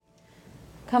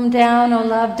Come down, O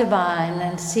love divine,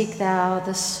 and seek thou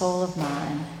the soul of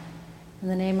mine. In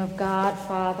the name of God,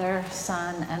 Father,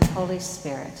 Son, and Holy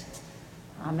Spirit.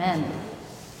 Amen.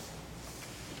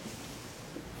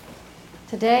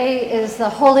 Today is the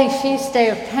holy feast day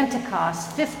of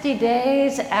Pentecost, 50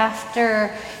 days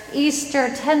after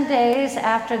Easter, 10 days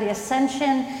after the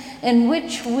Ascension, in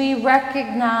which we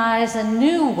recognize a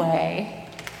new way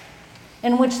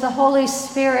in which the Holy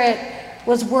Spirit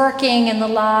was working in the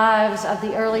lives of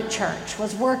the early church,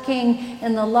 was working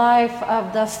in the life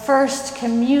of the first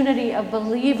community of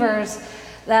believers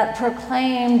that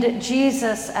proclaimed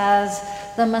Jesus as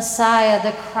the Messiah,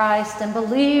 the Christ, and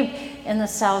believed in the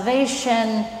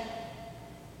salvation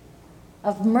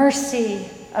of mercy,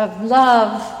 of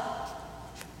love,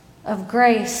 of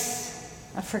grace,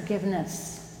 of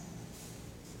forgiveness.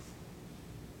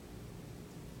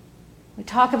 We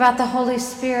talk about the Holy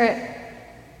Spirit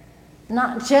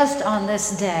not just on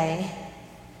this day,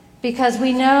 because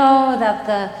we know that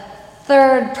the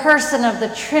third person of the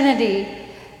Trinity,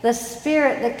 the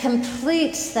Spirit that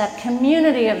completes that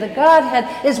community of the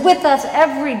Godhead, is with us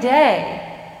every day,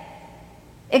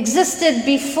 existed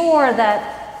before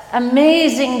that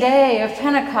amazing day of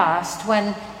Pentecost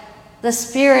when the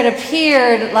Spirit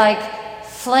appeared like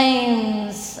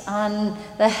flames on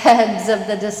the heads of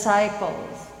the disciples.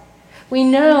 We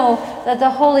know that the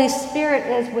Holy Spirit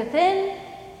is within,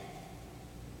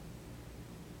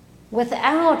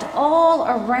 without, all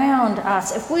around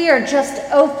us, if we are just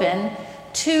open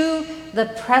to the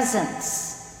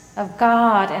presence of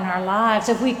God in our lives,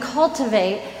 if we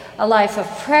cultivate a life of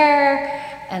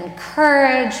prayer and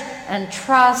courage and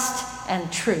trust and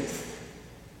truth.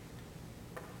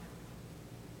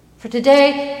 For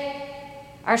today,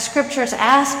 our scriptures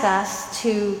ask us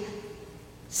to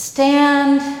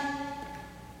stand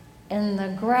in the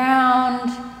ground,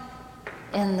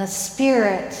 in the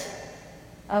Spirit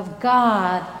of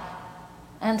God,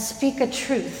 and speak a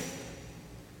truth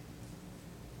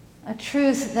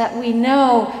that we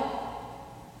know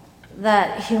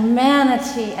that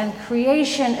humanity and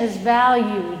creation is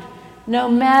valued no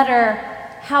matter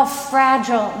how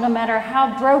fragile, no matter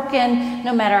how broken,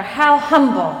 no matter how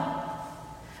humble.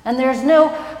 And there's no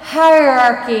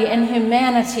hierarchy in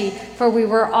humanity, for we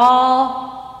were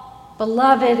all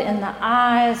beloved in the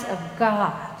eyes of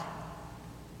God.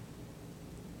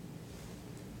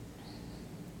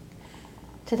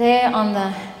 Today, on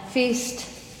the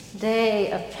feast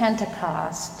day of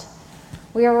Pentecost,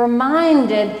 we are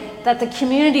reminded that the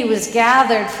community was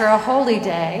gathered for a holy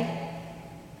day,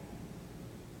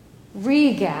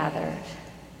 regathered.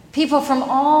 People from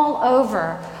all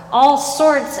over, all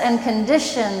sorts and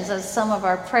conditions, as some of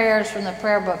our prayers from the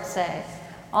prayer book say.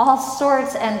 All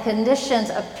sorts and conditions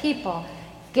of people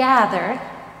gathered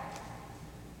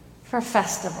for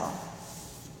festival.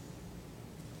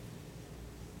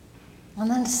 And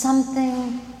then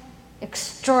something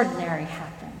extraordinary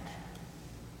happened.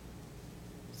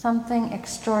 Something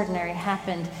extraordinary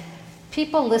happened.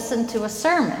 People listened to a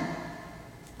sermon,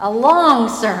 a long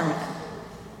sermon.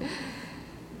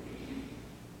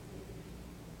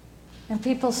 And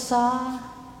people saw,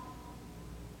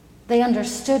 they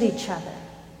understood each other.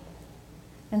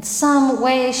 In some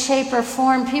way, shape, or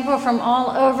form, people from all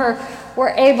over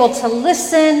were able to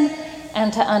listen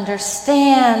and to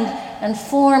understand and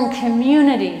form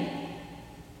community.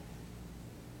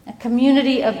 A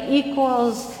community of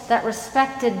equals that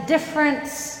respected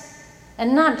difference,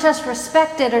 and not just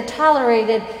respected or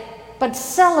tolerated, but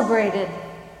celebrated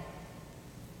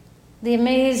the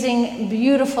amazing,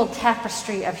 beautiful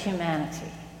tapestry of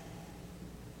humanity.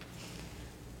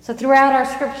 So throughout our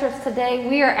scriptures today,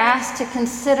 we are asked to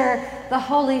consider the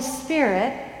Holy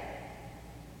Spirit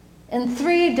in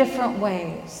 3 different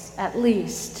ways, at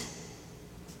least.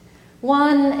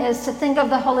 One is to think of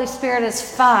the Holy Spirit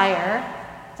as fire,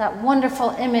 that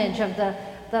wonderful image of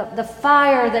the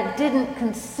fire that didn't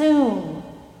consume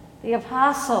the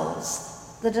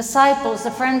apostles, the disciples, the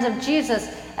friends of Jesus,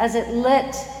 as it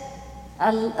lit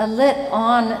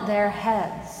on their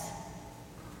heads.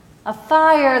 A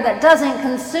fire that doesn't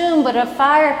consume, but a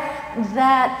fire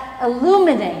that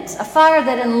illuminates, a fire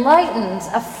that enlightens,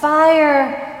 a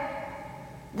fire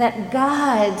that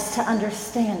guides to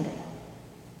understanding,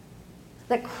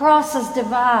 that crosses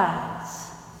divides,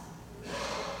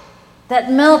 that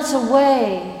melts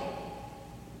away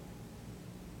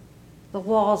the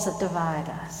walls that divide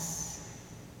us,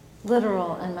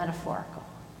 literal and metaphorical.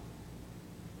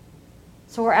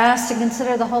 So we're asked to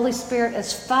consider the Holy Spirit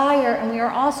as fire, and we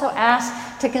are also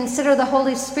asked to consider the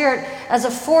Holy Spirit as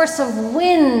a force of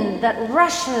wind that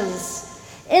rushes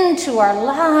into our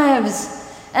lives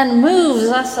and moves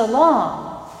us along.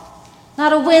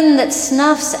 Not a wind that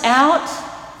snuffs out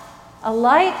a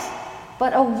light,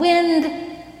 but a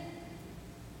wind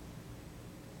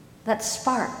that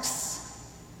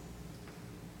sparks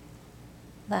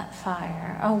that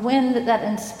fire, a wind that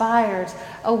inspires,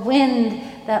 a wind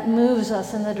that moves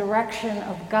us in the direction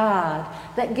of God,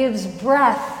 that gives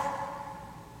breath,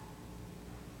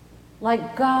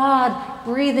 like God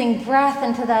breathing breath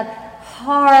into that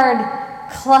hard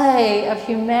clay of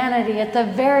humanity at the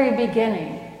very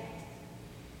beginning.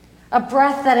 A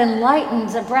breath that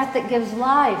enlightens, a breath that gives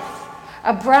life,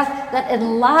 a breath that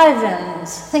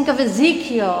enlivens. Think of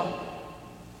Ezekiel,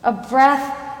 a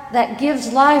breath that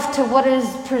gives life to what is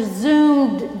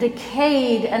presumed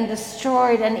decayed and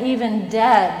destroyed and even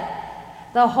dead.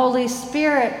 The Holy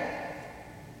Spirit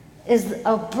is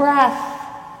a breath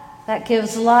that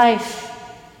gives life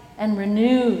and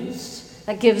renews,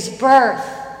 that gives birth.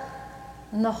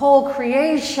 And the whole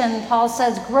creation, Paul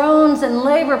says, groans and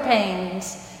labor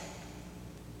pains.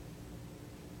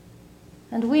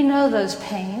 And we know those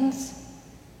pains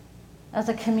as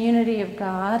a community of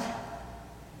God.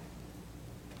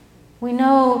 We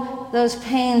know those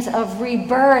pains of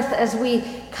rebirth as we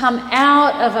come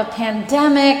out of a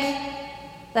pandemic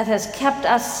that has kept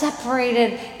us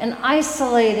separated and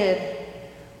isolated.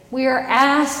 We are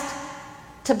asked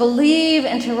to believe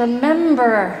and to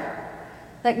remember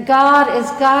that God is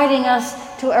guiding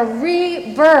us to a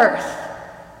rebirth.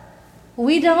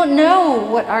 We don't know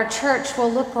what our church will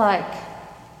look like.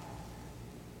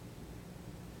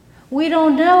 We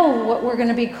don't know what we're going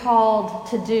to be called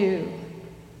to do.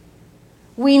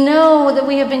 We know that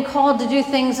we have been called to do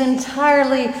things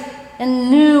entirely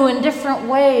in new and different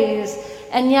ways,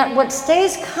 and yet what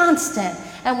stays constant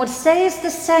and what stays the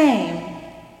same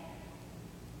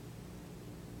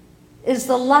is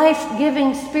the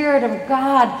life-giving Spirit of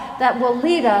God that will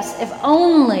lead us if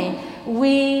only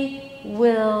we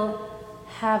will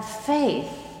have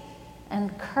faith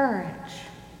and courage.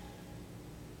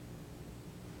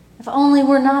 If only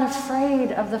we're not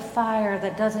afraid of the fire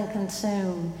that doesn't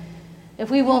consume. If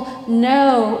we will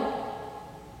know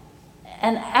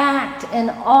and act in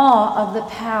awe of the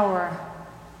power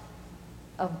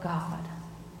of God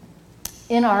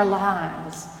in our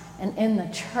lives and in the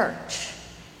church.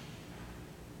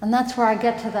 And that's where I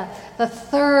get to the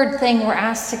third thing we're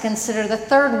asked to consider. The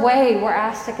third way we're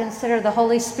asked to consider the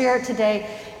Holy Spirit today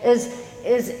is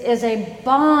a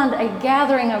bond, a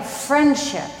gathering of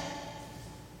friendship.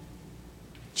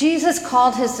 Jesus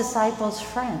called his disciples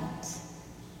friends.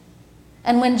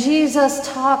 And when Jesus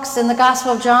talks in the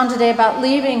Gospel of John today about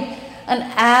leaving an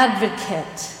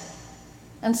advocate,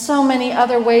 and so many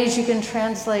other ways you can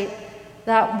translate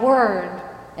that word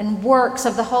and works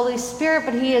of the Holy Spirit,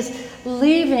 but he is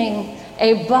leaving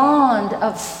a bond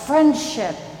of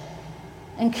friendship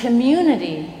and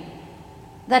community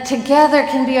that together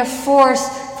can be a force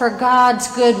for God's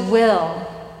goodwill,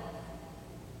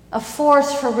 a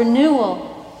force for renewal,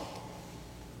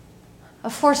 a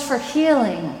force for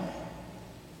healing.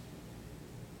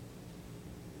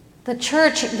 The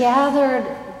church gathered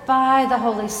by the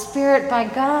Holy Spirit, by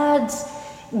God's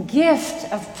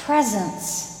gift of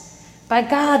presence, by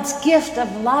God's gift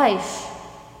of life,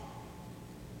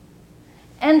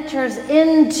 enters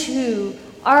into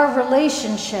our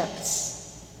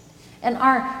relationships and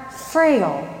our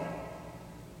frail,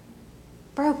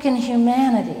 broken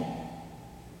humanity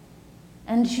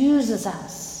and uses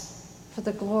us for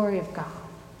the glory of God.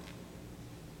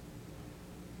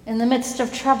 In the midst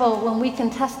of trouble, when we can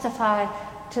testify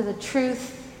to the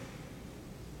truth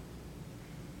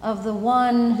of the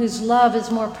one whose love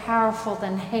is more powerful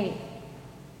than hate,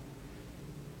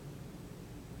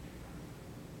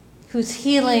 whose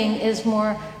healing is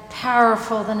more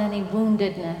powerful than any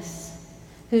woundedness,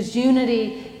 whose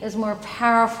unity is more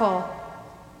powerful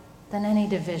than any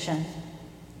division.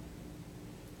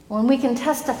 When we can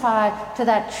testify to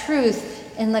that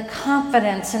truth in the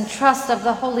confidence and trust of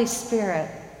the Holy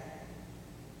Spirit,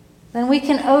 then we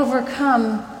can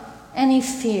overcome any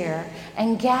fear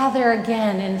and gather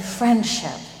again in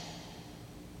friendship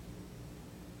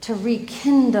to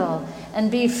rekindle and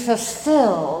be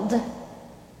fulfilled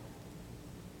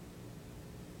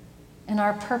in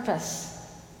our purpose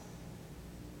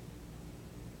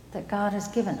that God has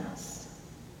given us.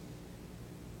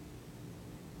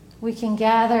 We can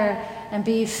gather and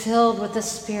be filled with the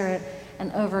Spirit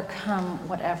and overcome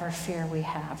whatever fear we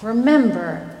have.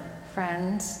 Remember,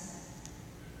 friends,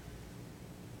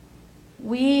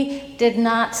 we did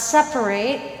not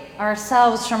separate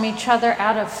ourselves from each other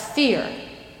out of fear.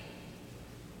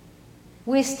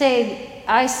 We stayed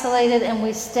isolated and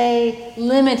we stay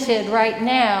limited right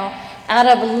now out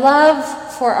of love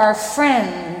for our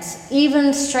friends,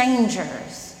 even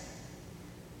strangers,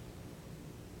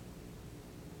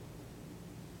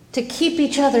 to keep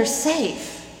each other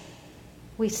safe,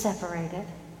 we separated.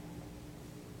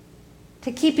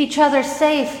 To keep each other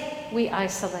safe, we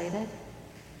isolated.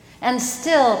 And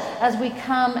still, as we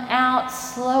come out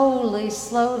slowly,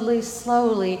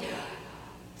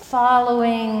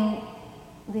 following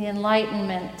the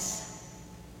enlightenment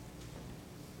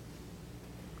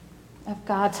of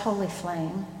God's holy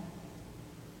flame,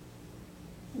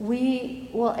 we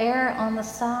will err on the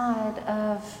side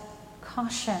of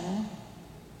caution,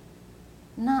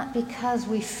 not because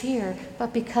we fear,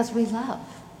 but because we love.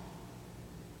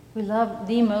 We love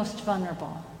the most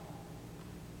vulnerable.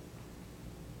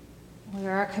 We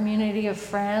are a community of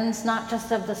friends, not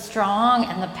just of the strong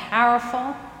and the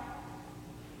powerful.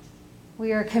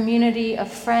 We are a community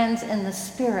of friends in the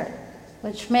Spirit,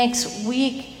 which makes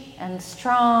weak and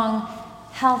strong,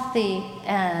 healthy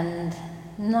and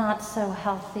not so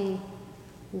healthy,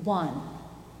 one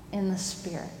in the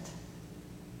Spirit.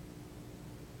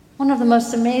 One of the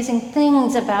most amazing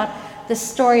things about this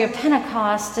story of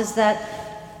Pentecost is that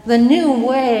the new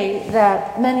way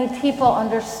that many people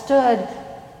understood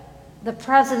the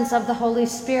presence of the Holy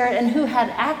Spirit and who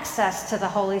had access to the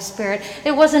Holy Spirit.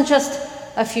 It wasn't just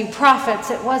a few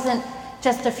prophets. It wasn't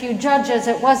just a few judges.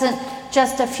 It wasn't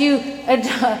just a few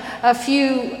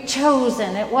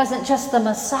chosen. It wasn't just the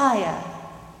Messiah.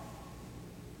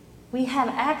 We have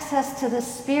access to the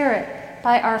Spirit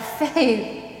by our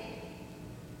faith,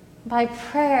 by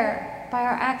prayer, by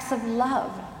our acts of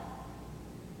love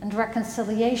and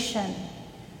reconciliation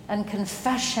and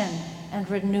confession and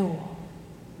renewal.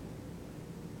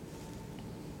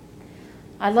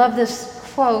 I love this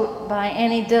quote by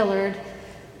Annie Dillard.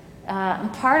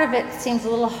 And part of it seems a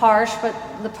little harsh, but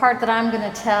the part that I'm going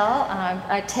to tell,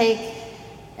 I take,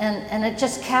 and it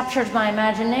just captures my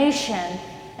imagination.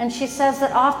 And she says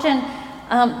that often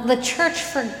the church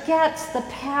forgets the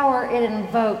power it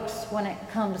invokes when it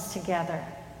comes together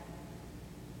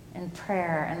in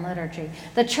prayer and liturgy.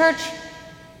 The church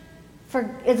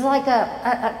is like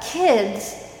a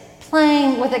kids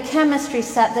playing with a chemistry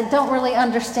set that don't really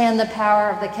understand the power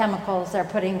of the chemicals they're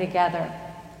putting together.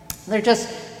 They're just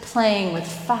playing with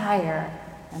fire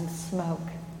and smoke.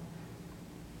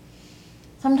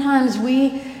 Sometimes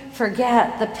we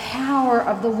forget the power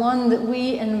of the one that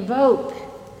we invoke,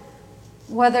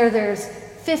 whether there's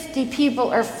 50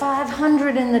 people or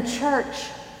 500 in the church,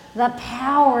 the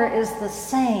power is the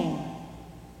same.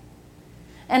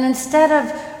 And instead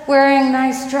of wearing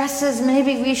nice dresses,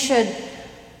 maybe we should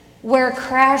wear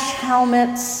crash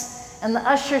helmets, and the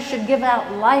ushers should give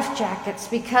out life jackets,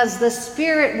 because the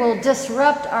Spirit will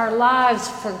disrupt our lives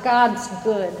for God's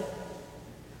good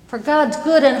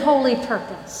and holy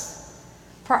purpose,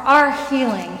 for our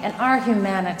healing and our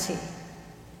humanity.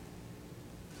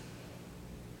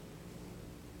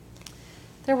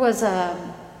 There was a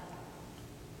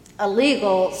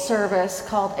legal service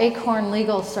called Acorn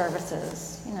Legal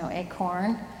Services. You know,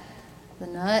 Acorn, the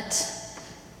nut.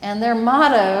 And their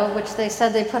motto, which they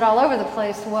said they put all over the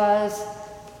place, was,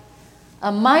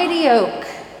 "A mighty oak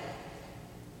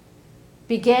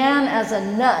began as a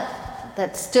nut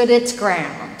that stood its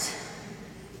ground."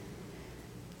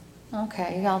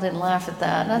 Okay, y'all didn't laugh at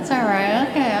that. That's all right.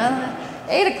 Okay,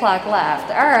 8 o'clock laughed.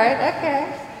 All right,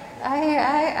 okay.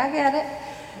 I get it.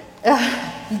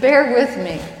 Bear with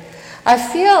me. I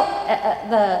feel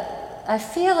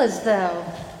as though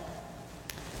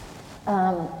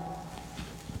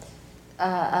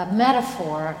a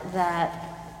metaphor that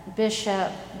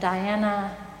Bishop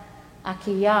Diana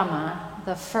Akiyama,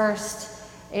 the first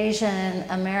Asian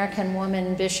American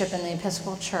woman bishop in the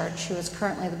Episcopal Church, who is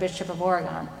currently the Bishop of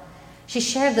Oregon, she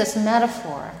shared this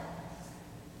metaphor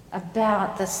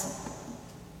about this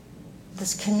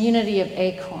community of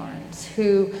acorns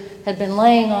who had been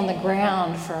laying on the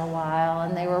ground for a while,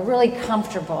 and they were really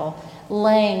comfortable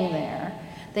laying there.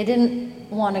 They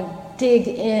didn't want to dig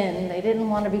in. They didn't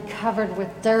want to be covered with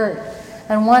dirt.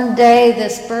 And one day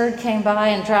this bird came by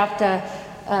and dropped a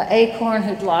acorn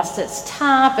who'd lost its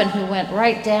top, and who went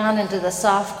right down into the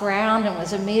soft ground and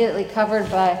was immediately covered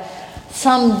by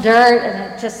some dirt,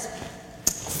 and it just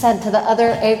said to the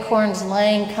other acorns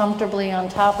laying comfortably on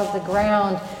top of the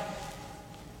ground,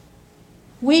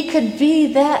 "We could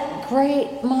be that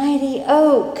great mighty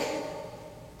oak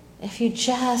if you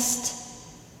just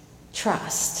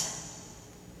trust."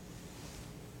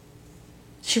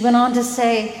 She went on to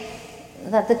say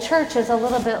that the church is a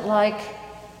little bit like,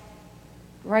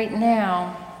 right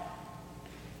now,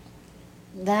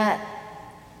 that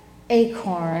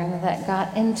acorn that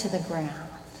got into the ground.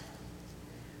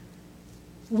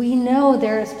 We know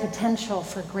there is potential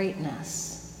for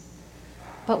greatness,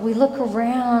 but we look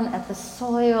around at the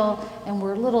soil and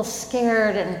we're a little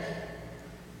scared, and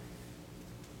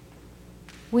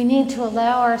we need to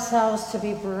allow ourselves to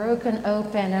be broken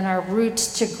open and our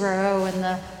roots to grow and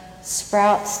the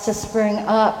sprouts to spring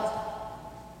up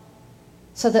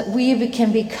so that we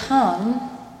can become,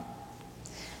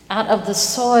 out of the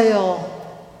soil,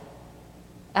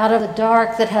 out of the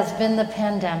dark that has been the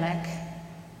pandemic,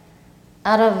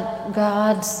 out of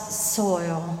God's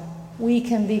soil, we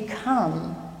can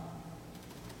become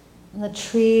the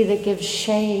tree that gives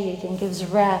shade and gives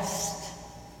rest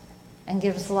and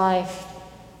gives life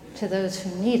to those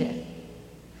who need it.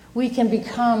 We can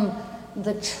become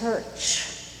the church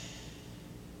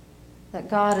that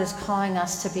God is calling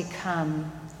us to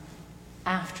become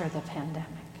after the pandemic.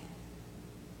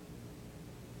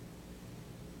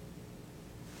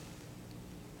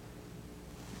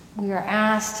 We are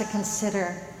asked to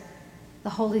consider the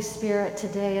Holy Spirit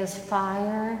today as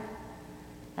fire,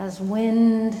 as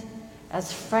wind,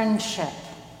 as friendship.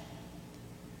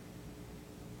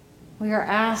 We are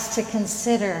asked to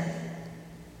consider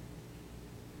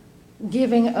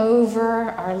giving over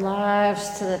our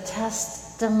lives to the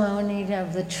testimony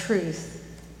of the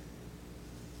truth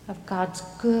of God's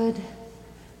good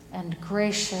and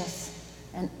gracious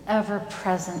and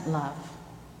ever-present love.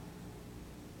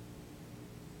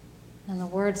 In the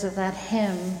words of that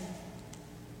hymn,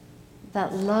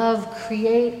 that love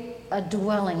create a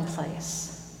dwelling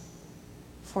place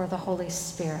for the Holy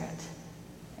Spirit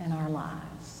in our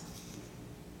lives.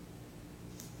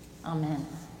 Amen.